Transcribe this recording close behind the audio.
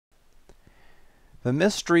The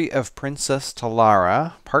Mystery of Princess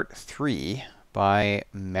Talara, Part 3, by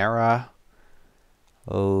Mara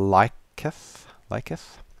Lyketh?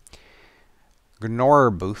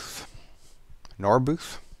 Norbuth.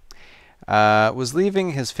 Norbuth? Was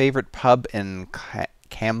leaving his favorite pub in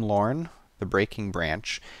Camlorn, the Breaking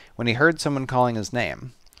Branch, when he heard someone calling his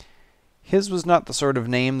name. His was not the sort of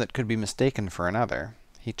name that could be mistaken for another.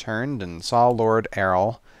 He turned and saw Lord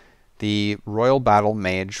Errol, the royal battle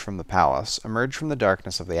mage from the palace, emerge from the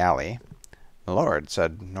darkness of the alley. "My lord,"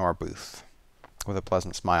 said Norbuth, with a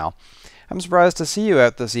pleasant smile. "I'm surprised to see you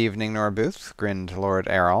out this evening, Norbuth," grinned Lord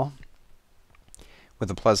Errol, with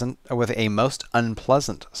a most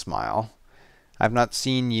unpleasant smile. "I've not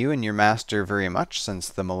seen you and your master very much since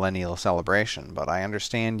the millennial celebration, but I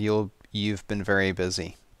understand you've been very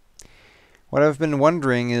busy." "What I've been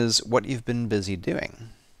wondering is what you've been busy doing."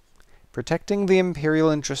 "Protecting the imperial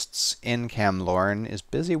interests in Camlorn is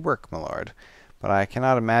busy work, my lord, but I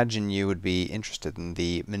cannot imagine you would be interested in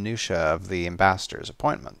the minutiae of the ambassador's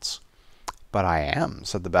appointments." "But I am,"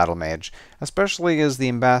 said the battle mage, "especially as the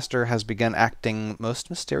ambassador has begun acting most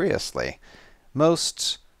mysteriously,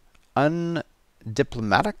 most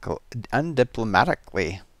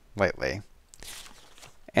undiplomatically lately.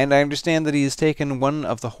 And I understand that he has taken one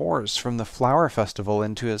of the whores from the flower festival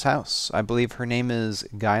into his house. I believe her name is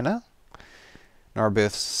Gyna?"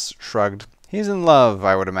 Norbuth shrugged. "He's in love,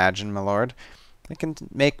 I would imagine, my lord. It can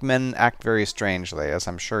make men act very strangely, as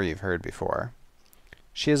I'm sure you've heard before."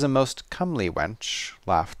 "She is a most comely wench,"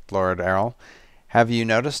 laughed Lord Errol. "Have you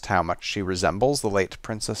noticed how much she resembles the late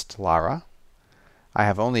Princess Talara?" "I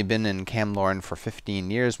have only been in Camlorn for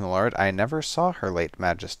 15 years, my lord. I never saw her late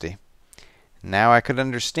majesty." "Now I could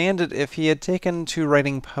understand it if he had taken to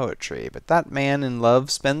writing poetry, but that man in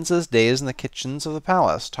love spends his days in the kitchens of the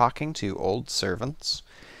palace, talking to old servants.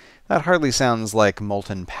 That hardly sounds like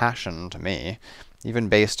molten passion to me, even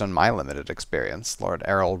based on my limited experience." Lord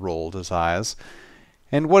Errol rolled his eyes.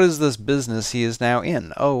 "And what is this business he is now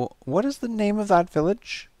in? Oh, what is the name of that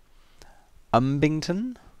village?"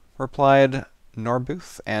 "Umbington," replied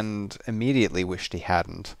Norbuth, and immediately wished he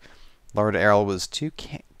hadn't. Lord Errol was too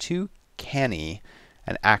canny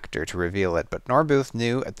an actor to reveal it, but Norbuth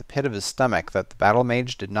knew at the pit of his stomach that the battle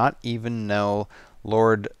mage did not even know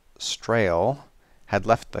Lord Strail had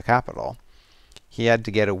left the capital. He had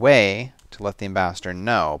to get away to let the ambassador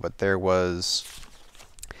know, but there was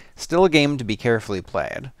still a game to be carefully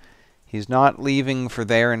played. "He's not leaving for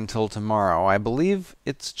there until tomorrow. I believe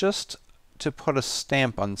it's just to put a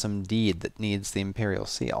stamp on some deed that needs the imperial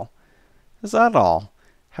seal." "Is that all?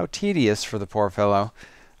 How tedious for the poor fellow.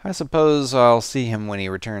 I suppose I'll see him when he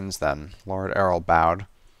returns, then." Lord Errol bowed.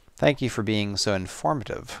 "Thank you for being so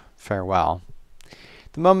informative. Farewell."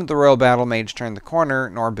 The moment the royal battle mage turned the corner,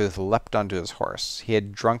 Norbuth leapt onto his horse. He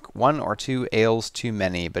had drunk 1 or 2 ales too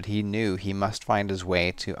many, but he knew he must find his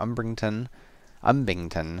way to Umbington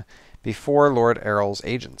before Lord Errol's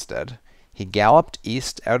agents did. He galloped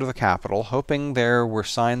east out of the capital, hoping there were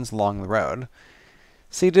signs along the road.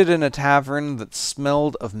 Seated in a tavern that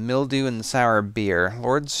smelled of mildew and sour beer,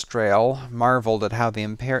 Lord Strail marveled at how the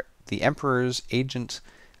Emperor's agent,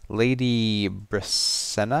 Lady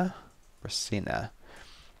Brisena,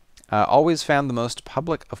 always found the most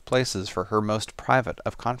public of places for her most private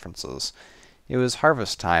of conferences. It was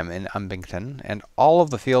harvest time in Umbington, and all of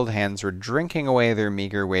the field hands were drinking away their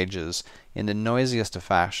meager wages in the noisiest of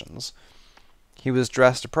fashions. He was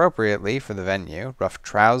dressed appropriately for the venue, rough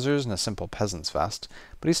trousers and a simple peasant's vest,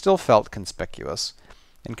 but he still felt conspicuous.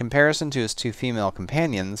 In comparison to his 2 female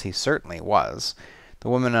companions, he certainly was. The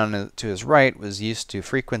woman to his right was used to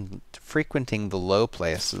frequenting the low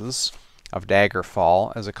places of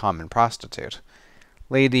Daggerfall as a common prostitute.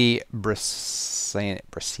 Lady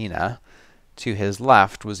Brisena, to his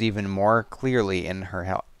left, was even more clearly in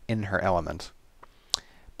her element.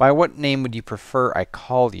 "By what name would you prefer I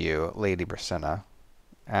call you?" Lady Brisena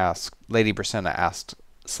asked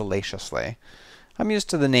salaciously. "I'm used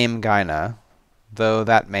to the name Gyna, though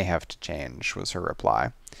that may have to change," was her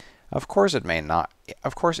reply. Of course it may not.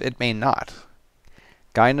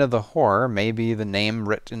 Gyna the whore may be the name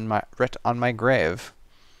writ on my grave.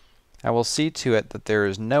 I will see to it that there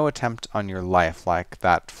is no attempt on your life like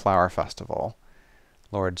that flower festival."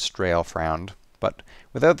 Lord Strail frowned. "But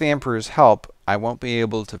without the Emperor's help, I won't be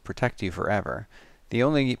able to protect you forever. The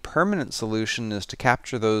only permanent solution is to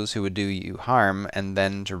capture those who would do you harm, and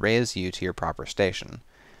then to raise you to your proper station.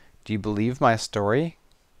 Do you believe my story?"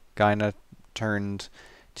 Gyna turned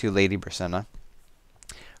to Lady Brisena.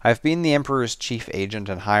 "I've been the Emperor's chief agent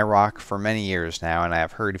in High Rock for many years now, and I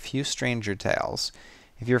have heard few stranger tales.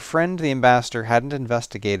 If your friend the ambassador hadn't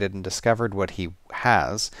investigated and discovered what he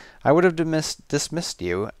has, I would have dismissed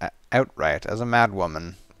you outright as a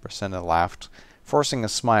madwoman. Brasinda laughed, forcing a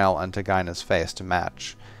smile onto Gyna's face to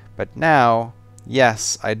match. But now,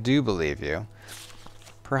 yes, I do believe you.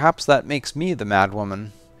 Perhaps that makes me the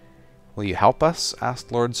madwoman. Will you help us?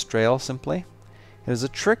 Asked Lord Strail simply. It is a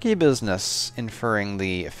tricky business inferring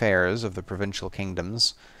the affairs of the provincial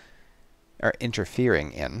kingdoms, or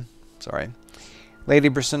interfering in, sorry. Lady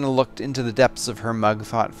Brasinda looked into the depths of her mug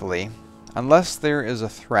thoughtfully. Unless there is a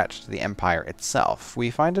threat to the Empire itself,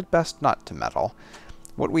 we find it best not to meddle.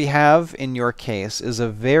 What we have in your case is a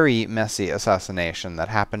very messy assassination that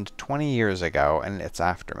happened 20 years ago and its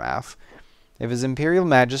aftermath. If His Imperial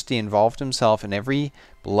Majesty involved himself in every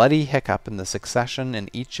bloody hiccup in the succession in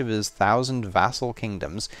each of his 1,000 vassal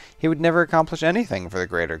kingdoms, he would never accomplish anything for the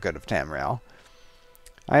greater good of Tamriel.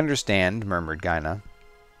 I understand, murmured Gyna.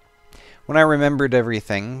 When I remembered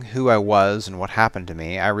everything, who I was and what happened to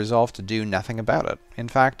me, I resolved to do nothing about it. In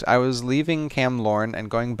fact, I was leaving Camlorn and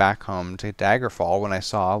going back home to Daggerfall when I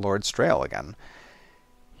saw Lord Strail again.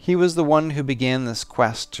 He was the one who began this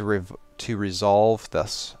quest to resolve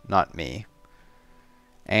this, not me.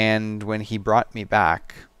 And when he brought me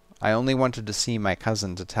back, I only wanted to see my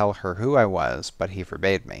cousin to tell her who I was, but he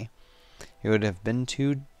forbade me. It would have been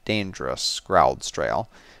too dangerous, growled Strail.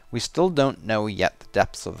 We still don't know yet the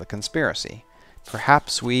depths of the conspiracy.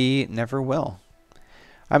 Perhaps we never will.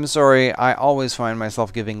 I'm sorry, I always find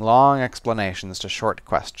myself giving long explanations to short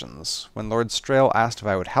questions. When Lord Strail asked if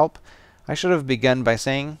I would help, I should have begun by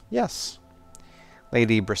saying yes.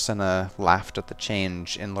 Lady Brasinda laughed at the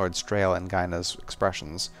change in Lord Strail and Gyna's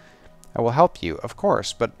expressions. I will help you, of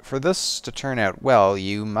course, but for this to turn out well,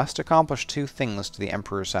 you must accomplish two things to the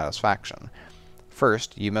Emperor's satisfaction.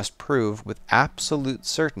 First, you must prove with absolute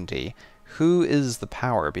certainty who is the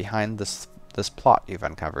power behind this plot you've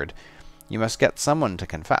uncovered. You must get someone to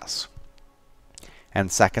confess.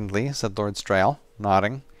 And secondly, said Lord Strail,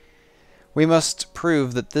 nodding, we must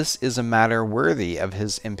prove that this is a matter worthy of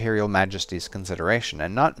His Imperial Majesty's consideration,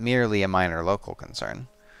 and not merely a minor local concern.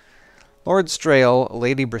 Lord Strail,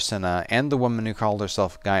 Lady Brasinda, and the woman who called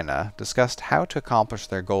herself Gyna discussed how to accomplish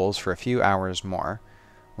their goals for a few hours more.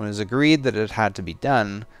 When it was agreed that it had to be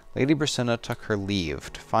done, Lady Brasinda took her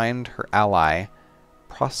leave to find her ally,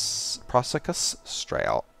 Prosicus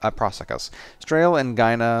Strail. Strail and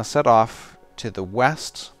Gyna set off to the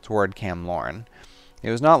west toward Camlorn. It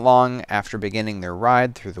was not long after beginning their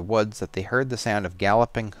ride through the woods that they heard the sound of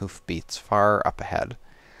galloping hoofbeats far up ahead.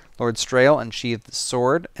 Lord Strail unsheathed his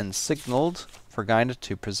sword and signaled for Gyna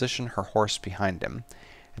to position her horse behind him.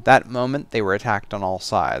 At that moment they were attacked on all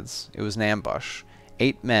sides. It was an ambush.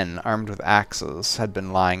 8 men armed with axes had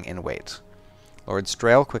been lying in wait. Lord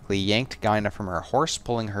Strail quickly yanked Gyna from her horse,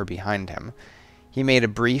 pulling her behind him. He made a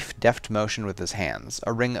brief, deft motion with his hands.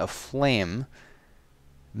 A ring of flame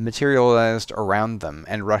materialized around them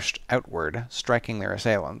and rushed outward, striking their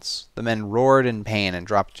assailants. The men roared in pain and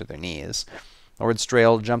dropped to their knees. Lord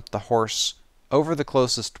Strail jumped the horse over the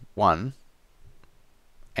closest one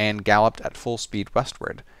and galloped at full speed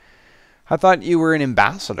westward. I thought you were an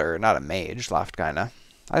ambassador, not a mage, laughed Gyna.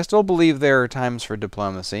 I still believe there are times for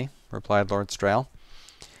diplomacy, replied Lord Strail.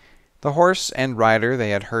 The horse and rider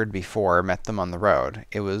they had heard before met them on the road.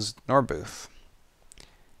 It was Norbuth.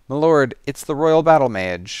 My lord, it's the royal battle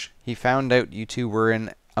mage. He found out you two were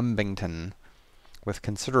in Umbington. With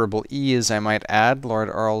considerable ease, I might add, Lord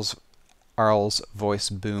Arl's voice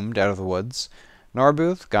boomed out of the woods.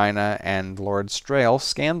 Norbuth, Gyna, and Lord Strail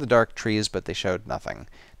scanned the dark trees, but they showed nothing.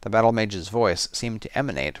 The battle mage's voice seemed to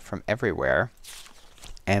emanate from everywhere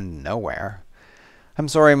and nowhere. I'm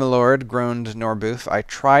sorry, my lord, groaned Norbuth. I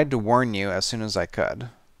tried to warn you as soon as I could.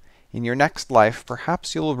 In your next life,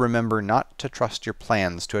 perhaps you'll remember not to trust your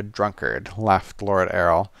plans to a drunkard, laughed Lord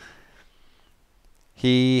Errol.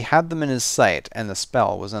 He had them in his sight, and the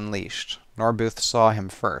spell was unleashed. Norbuth saw him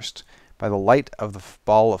first, by the light of the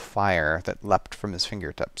ball of fire that leapt from his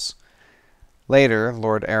fingertips. Later,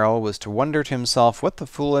 Lord Errol was to wonder to himself what the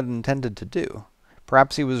fool had intended to do.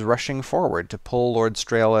 Perhaps he was rushing forward to pull Lord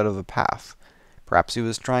Strail out of the path. Perhaps he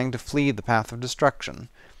was trying to flee the path of destruction,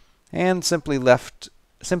 and simply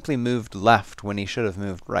moved left when he should have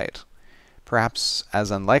moved right. Perhaps,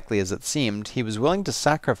 as unlikely as it seemed, he was willing to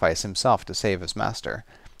sacrifice himself to save his master.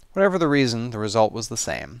 Whatever the reason, the result was the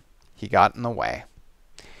same. He got in the way.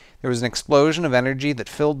 There was an explosion of energy that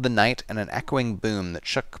filled the night and an echoing boom that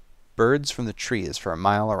shook birds from the trees for a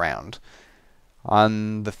mile around.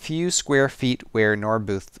 On the few square feet where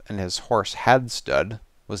Norbuth and his horse had stood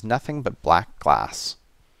was nothing but black glass.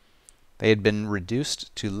 They had been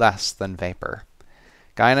reduced to less than vapor.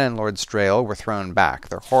 Gyna and Lord Strail were thrown back.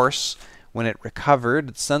 Their horse, when it recovered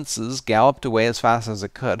its senses, galloped away as fast as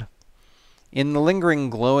it could. In the lingering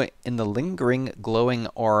glowing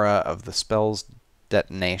aura of the spell's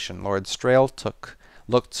detonation, Lord Strail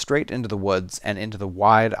looked straight into the woods and into the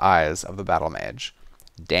wide eyes of the battle mage.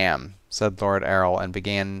 "Damn," said Lord Errol, and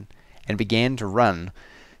began to run.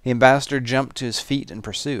 The ambassador jumped to his feet and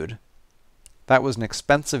pursued. "That was an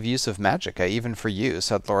expensive use of magicka, even for you,"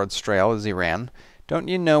 said Lord Strail as he ran. "Don't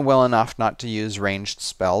you know well enough not to use ranged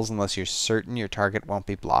spells unless you're certain your target won't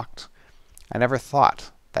be blocked?" "I never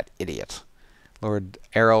thought. That idiot." Lord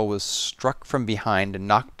Errol was struck from behind and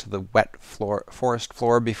knocked to the wet forest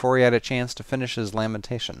floor before he had a chance to finish his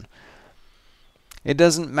lamentation. "It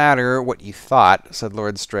doesn't matter what you thought," said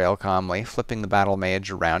Lord Strail calmly, flipping the battle mage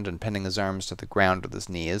around and pinning his arms to the ground with his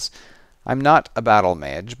knees. "I'm not a battle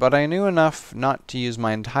mage, but I knew enough not to use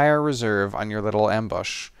my entire reserve on your little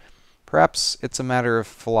ambush. Perhaps it's a matter of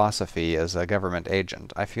philosophy as a government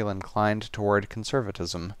agent. I feel inclined toward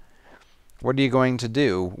conservatism." "What are you going to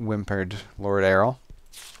do?" whimpered Lord Errol.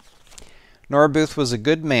 "Norbuth was a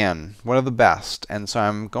good man, one of the best, and so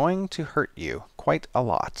I'm going to hurt you quite a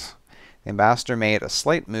lot." The ambassador made a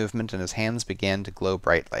slight movement and his hands began to glow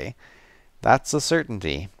brightly. "That's a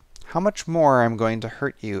certainty. How much more I'm going to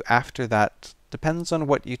hurt you after that depends on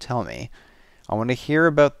what you tell me. I want to hear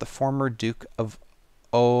about the former Duke of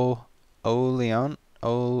O'Loin?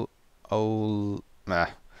 O'Loin,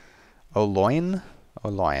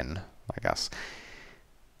 I guess.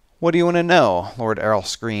 "What do you want to know?" Lord Errol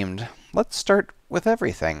screamed. "Let's start with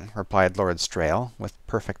everything," replied Lord Strail, with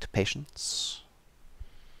perfect patience.